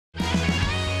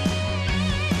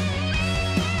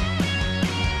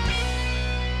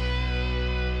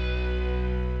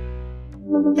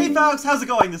Hey folks, how's it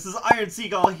going? This is Iron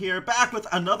Seagull here, back with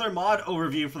another mod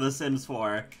overview for The Sims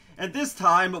 4. And this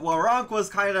time, Waronk was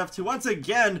kind enough to once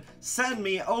again send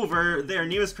me over their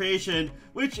newest creation,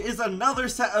 which is another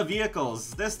set of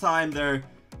vehicles. This time they're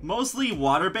mostly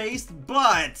water-based,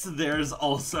 but there's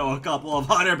also a couple of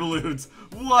hot air balloons.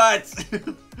 What?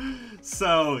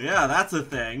 So yeah, that's a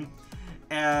thing.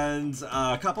 And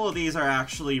a couple of these are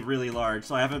actually really large,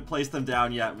 so I haven't placed them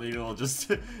down yet. Maybe we'll just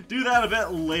do that a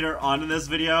bit later on in this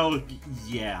video.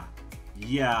 Yeah.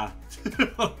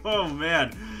 Oh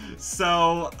man.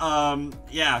 So,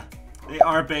 yeah, they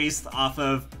are based off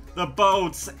of the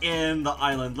boats in the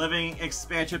Island Living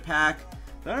expansion pack.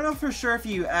 I don't know for sure if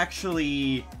you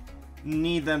actually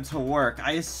need them to work.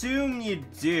 I assume you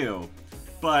do,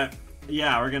 but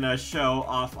yeah, we're gonna show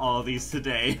off all of these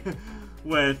today.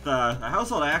 With a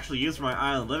household I actually used for my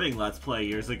Island Living Let's Play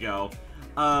years ago.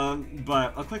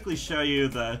 But I'll quickly show you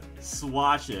the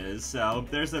swatches. So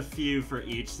there's a few for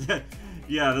each.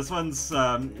 Yeah, this one's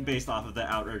based off of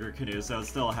the Outrigger canoe, so it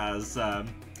still has the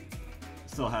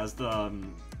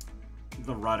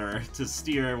rudder to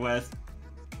steer with.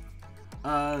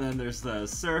 Then there's the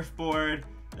surfboard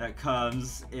that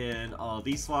comes in all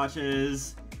these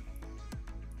swatches.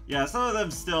 Yeah, some of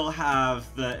them still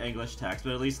have the English text,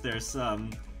 but at least there's some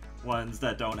ones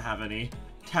that don't have any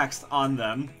text on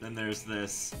them. Then there's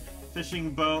this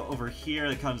fishing boat over here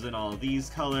that comes in all of these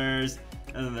colors.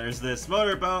 And then there's this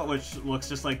motorboat, which looks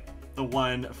just like the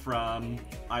one from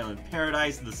Island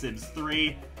Paradise in The Sims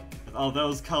 3, with all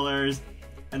those colors.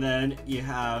 And then you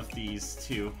have these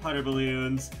two hot air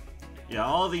balloons. Yeah,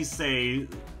 all of these say...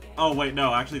 Oh wait,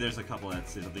 no, actually there's a couple that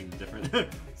say something different.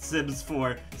 Sims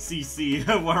 4 CC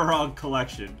Waronk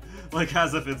Collection. Like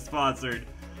as if it's sponsored.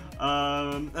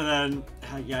 And then,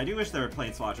 yeah, I do wish there were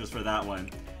plain swatches for that one.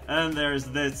 And then there's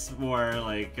this more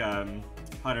like,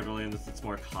 hot air balloon, it's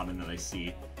more common that I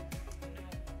see.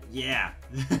 Yeah.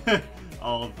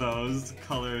 All of those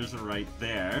colors right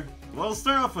there. Well, we'll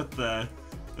start off with the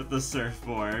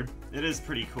surfboard. It is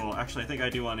pretty cool. Actually, I think I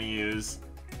do want to use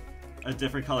a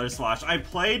different color swatch. I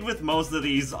played with most of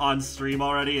these on stream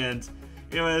already, and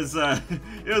it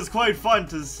was quite fun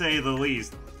to say the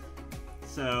least.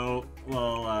 So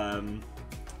we'll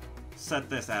set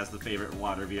this as the favorite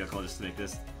water vehicle just to make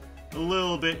this a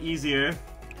little bit easier,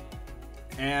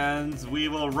 and we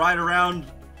will ride around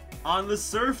on the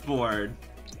surfboard.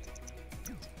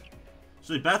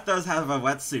 Actually, Beth does have a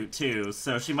wetsuit too,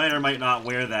 so she might or might not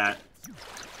wear that.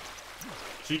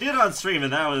 She did on stream,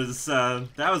 and that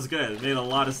was good. It made a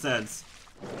lot of sense.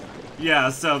 Yeah,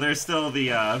 so there's still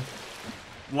the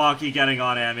wonky getting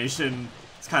on animation.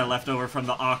 It's kind of left over from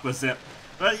the Aqua Zip.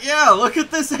 But yeah, look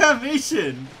at this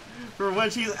animation for when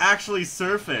she's actually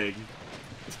surfing.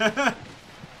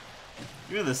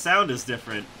 Even the sound is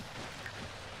different.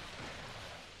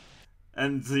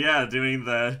 And yeah, doing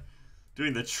the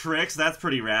tricks, that's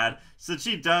pretty rad. So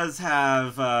she does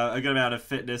have a good amount of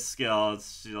fitness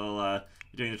skills. She'll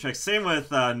doing the tricks. Same with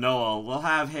Noel. We'll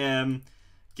have him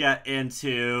get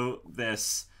into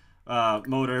this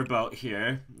motor boat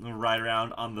here. We'll ride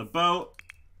around on the boat.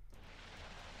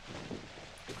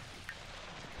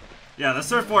 Yeah, the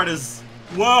surfboard is...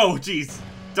 Whoa, jeez.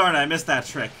 Darn it, I missed that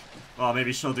trick. Well,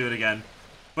 maybe she'll do it again.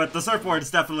 But the surfboard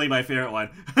is definitely my favorite one.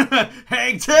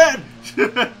 Hang 10!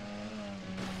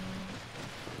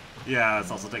 Yeah, it's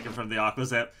also taken from the Aqua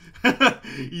Zip.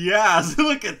 Yeah, so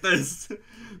look at this.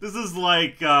 This is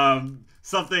like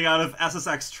something out of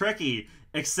SSX Tricky,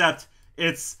 except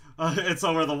it's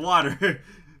over the water.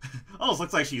 Almost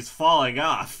looks like she's falling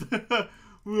off.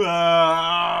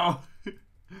 Wow.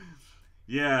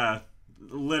 Yeah,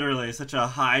 literally such a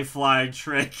high-flying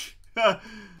trick.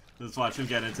 Let's watch him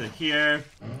get into here.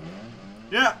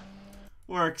 Yeah,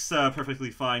 works perfectly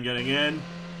fine getting in.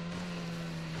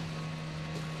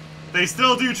 They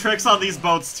still do tricks on these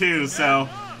boats too, so...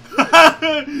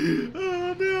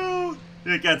 Oh no!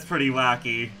 It gets pretty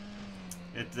wacky.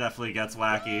 It definitely gets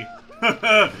wacky.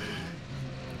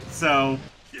 So,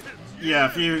 yeah,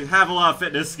 if you have a lot of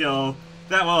fitness skill,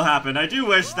 that will happen. I do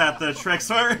wish that the tricks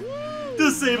were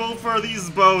disabled for these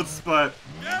boats, but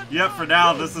yep, for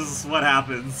now, this is what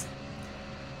happens.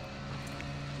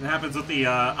 It happens with the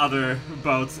other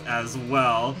boats as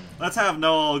well. Let's have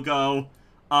Noel go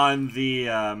on the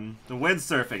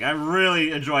windsurfing. I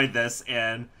really enjoyed this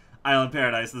in Island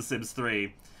Paradise, The Sims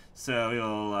 3. So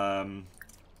we'll,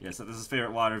 yeah, so this is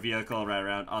favorite water vehicle, right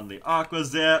around on the Aqua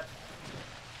Zip.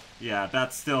 Yeah,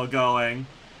 that's still going.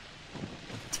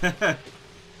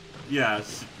 Yeah,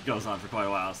 it goes on for quite a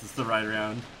while since the ride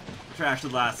around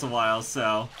attraction lasts a while,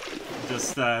 so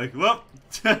just, whoop!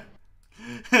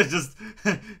 Just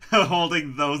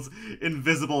holding those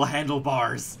invisible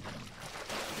handlebars.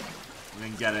 And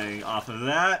then getting off of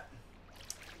that.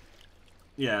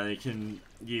 Yeah, you can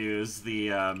use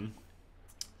the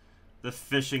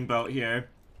fishing boat here.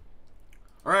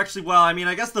 Or actually, well, I mean,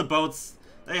 I guess the boats,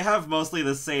 they have mostly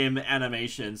the same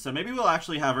animation, so maybe we'll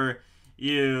actually have her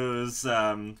use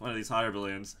one of these hot air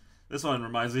balloons. This one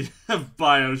reminds me of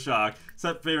BioShock.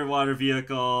 Set favorite water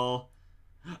vehicle.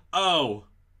 Oh,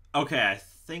 okay, I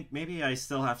think maybe I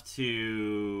still have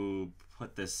to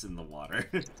put this in the water.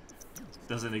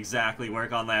 Doesn't exactly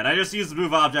work on land. I just used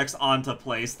move objects on to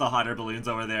place the hot air balloons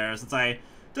over there, since I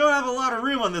don't have a lot of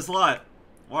room on this lot.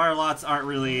 Water lots aren't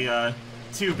really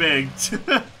too big.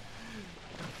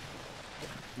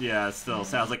 Yeah, it still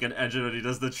sounds like an engine when he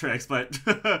does the tricks, but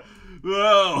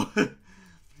whoa!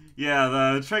 Yeah,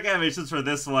 the trick animations for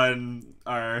this one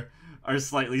are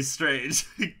slightly strange.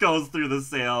 It goes through the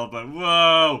sail, but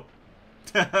whoa!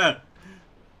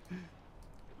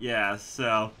 Yeah,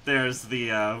 so there's the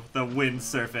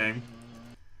windsurfing.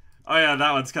 Oh yeah,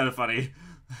 that one's kind of funny.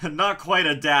 Not quite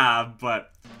a dab,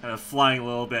 but kind of flying a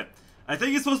little bit. I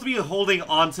think he's supposed to be holding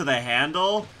onto the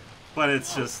handle, but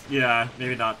it's just, yeah,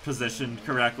 maybe not positioned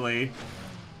correctly.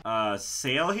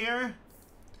 Sail here?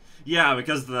 Yeah,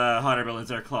 because the hot air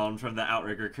balloons are cloned from the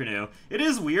Outrigger canoe. It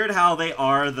is weird how they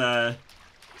are the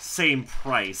same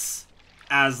price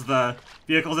as the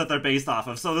vehicles that they're based off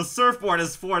of. So the surfboard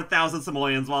is 4,000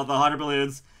 simoleons, while the hot air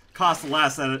balloons cost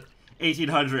less at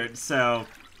 1,800. So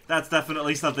that's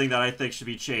definitely something that I think should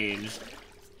be changed,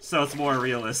 so it's more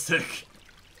realistic.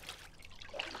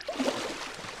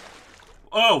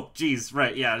 Oh, geez,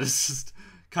 right, yeah, this just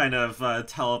kind of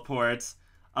teleports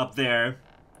up there.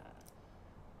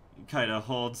 Kind of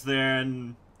holds there,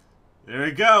 and there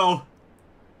we go.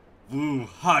 Woo,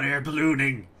 hot air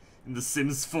ballooning in The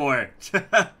Sims 4.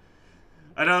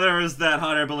 I know there was that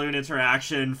hot air balloon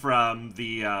interaction from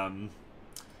the,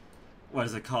 what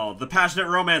is it called? The Passionate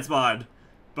Romance mod.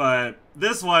 But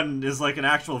this one is like an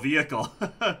actual vehicle.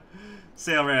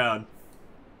 Sail around.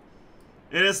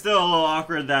 It is still a little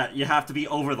awkward that you have to be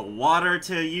over the water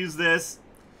to use this.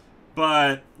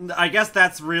 But I guess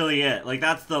that's really it. Like,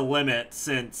 that's the limit,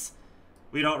 since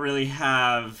we don't really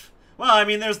have... Well, I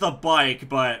mean, there's the bike,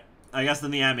 but I guess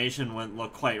then the animation wouldn't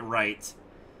look quite right.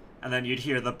 And then you'd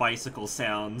hear the bicycle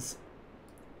sounds.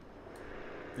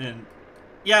 And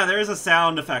yeah, there is a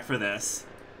sound effect for this.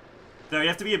 Though you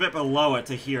have to be a bit below it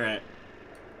to hear it.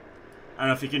 I don't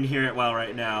know if you can hear it well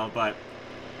right now, but...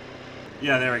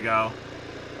 Yeah, there we go.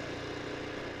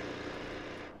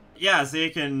 Yeah, so you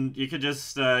can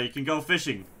just, you can go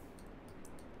fishing.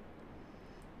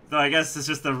 Though I guess it's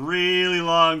just a really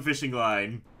long fishing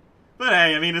line. But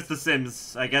hey, I mean, it's The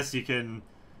Sims. I guess you can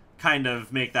kind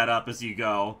of make that up as you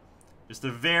go. Just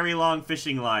a very long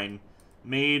fishing line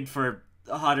made for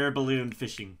hot air balloon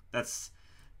fishing. That's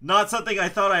not something I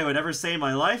thought I would ever say in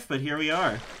my life, but here we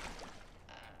are.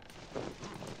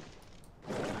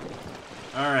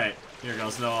 Alright, here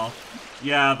goes Noel.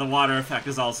 Yeah, the water effect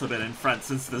has also been in front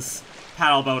since this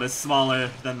paddle boat is smaller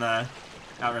than the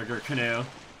Outrigger canoe.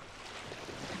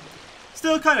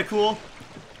 Still kind of cool,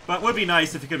 but would be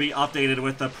nice if it could be updated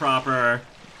with the proper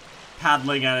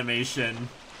paddling animation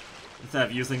instead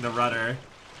of using the rudder.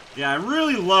 Yeah, I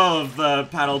really love the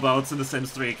paddle boats in The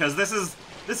Sims 3, because this is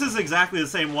exactly the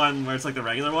same one where it's like the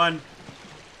regular one.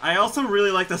 I also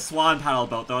really like the Swan paddle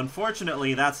boat, though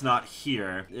unfortunately that's not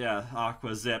here. Yeah,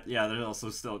 Aqua Zip. Yeah, they're also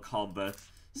still called the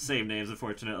same names,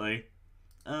 unfortunately.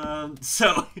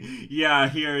 So yeah,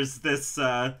 here's this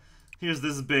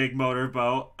big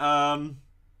motorboat.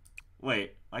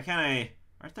 Wait, why can't I?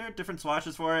 Aren't there different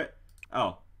swatches for it?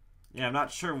 Oh, yeah, I'm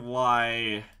not sure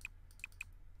why.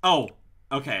 Oh,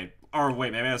 okay. Or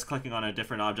wait, maybe I was clicking on a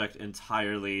different object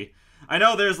entirely. I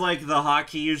know there's like the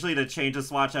hotkey usually to change a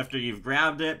swatch after you've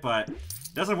grabbed it, but it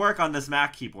doesn't work on this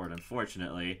Mac keyboard,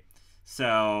 unfortunately.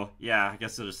 So yeah, I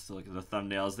guess I'll just look at the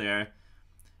thumbnails there.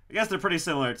 I guess they're pretty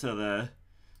similar to the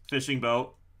fishing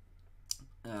boat.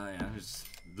 Yeah, there's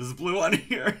this blue one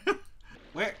here.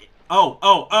 Where?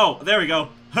 Oh, there we go.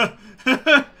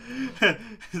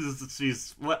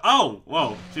 She's, what? Oh,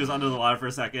 whoa, she was under the water for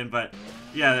a second, but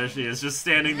yeah, there she is, just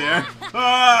standing there.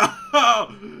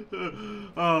 Oh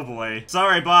boy.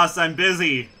 Sorry, boss, I'm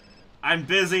busy. I'm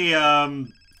busy,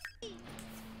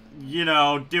 you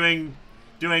know, doing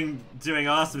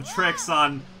awesome tricks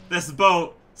on this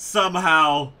boat,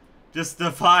 somehow just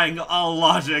defying all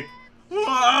logic.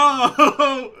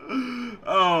 Whoa!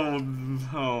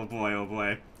 Oh boy, oh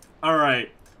boy.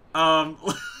 Alright,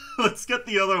 let's get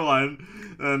the other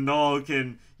one, and Noel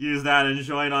can use that and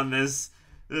join on this,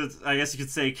 I guess you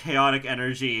could say, chaotic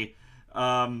energy.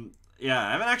 Yeah,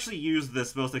 I haven't actually used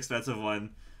this most expensive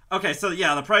one. Okay, so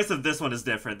yeah, the price of this one is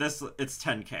different. It's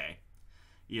 10K.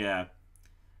 Yeah.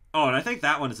 Oh, and I think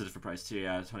that one is a different price too.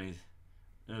 Yeah,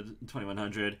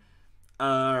 2100.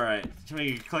 Alright, can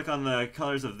we click on the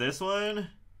colors of this one?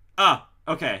 Ah,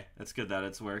 okay. That's good that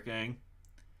it's working.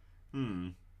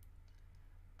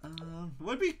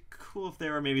 Would be cool if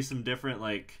there were maybe some different,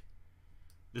 like,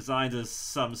 designs of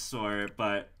some sort,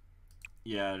 but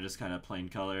yeah, just kind of plain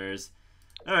colors.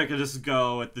 Alright, I could just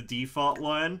go with the default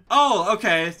one. Oh,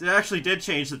 okay. It actually did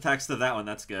change the text of that one.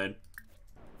 That's good.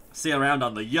 See you around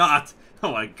on the yacht.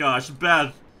 Oh my gosh,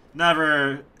 Beth.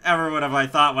 Never, ever would have I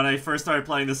thought when I first started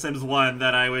playing The Sims 1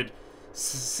 that I would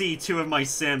see two of my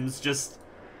Sims just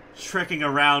tricking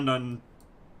around on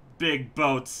big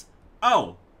boats.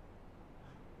 Oh.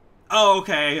 Oh,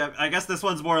 okay. I guess this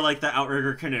one's more like the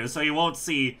outrigger canoe, so you won't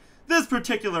see this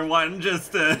particular one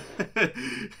just,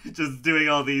 just doing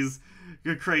all these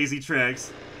crazy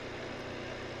tricks.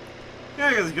 Yeah,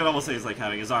 I guess you could almost say he's like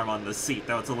having his arm on the seat,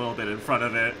 though it's a little bit in front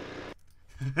of it.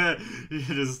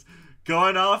 Just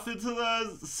going off into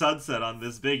the sunset on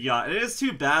this big yacht. It is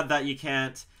too bad that you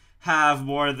can't have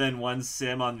more than one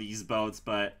sim on these boats,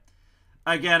 but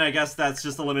again, I guess that's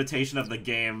just a limitation of the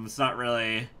game. It's not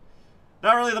really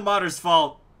the modder's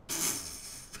fault.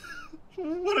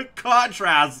 What a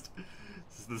contrast!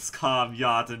 This calm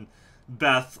yacht and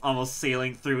Beth almost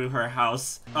sailing through her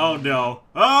house. Oh no.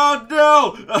 Oh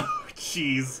no! Oh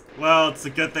jeez. Well, it's a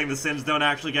good thing the Sims don't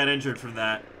actually get injured from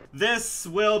that. This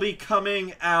will be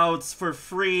coming out for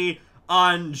free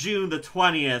on June the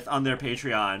 20th on their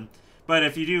Patreon. But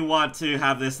if you do want to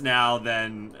have this now,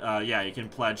 then yeah, you can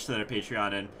pledge to their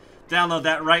Patreon and download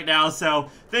that right now. So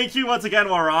thank you once again,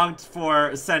 Warong,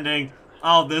 for sending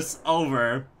all this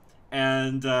over.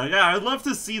 And yeah, I'd love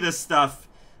to see this stuff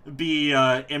be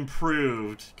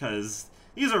improved, because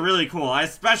these are really cool. I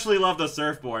especially love the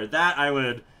surfboard. That I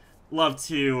would love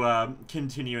to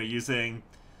continue using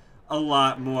a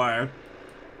lot more.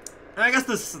 And I guess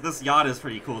this yacht is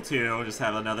pretty cool too. Just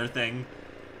have another thing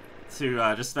to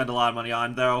just spend a lot of money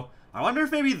on, though. I wonder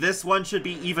if maybe this one should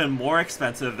be even more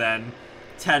expensive than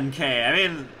 10K. I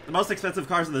mean, the most expensive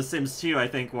cars in The Sims 2, I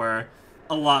think, were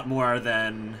a lot more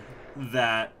than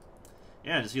that.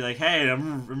 Yeah, just be like, hey,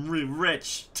 I'm really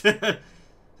rich. So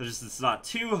just, it's not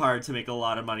too hard to make a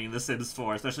lot of money in The Sims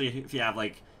 4, especially if you have,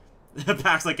 like,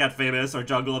 packs like Get Famous or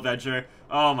Jungle Adventure.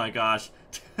 Oh my gosh.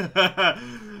 But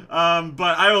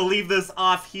I will leave this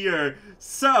off here.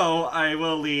 So I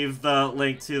will leave the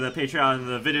link to the Patreon in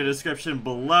the video description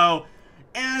below.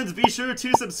 And be sure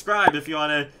to subscribe if you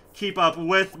want to keep up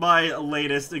with my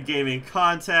latest gaming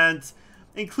content,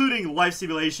 including life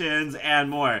simulations and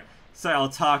more. So I'll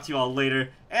talk to you all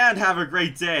later, and have a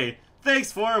great day.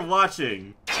 Thanks for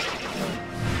watching.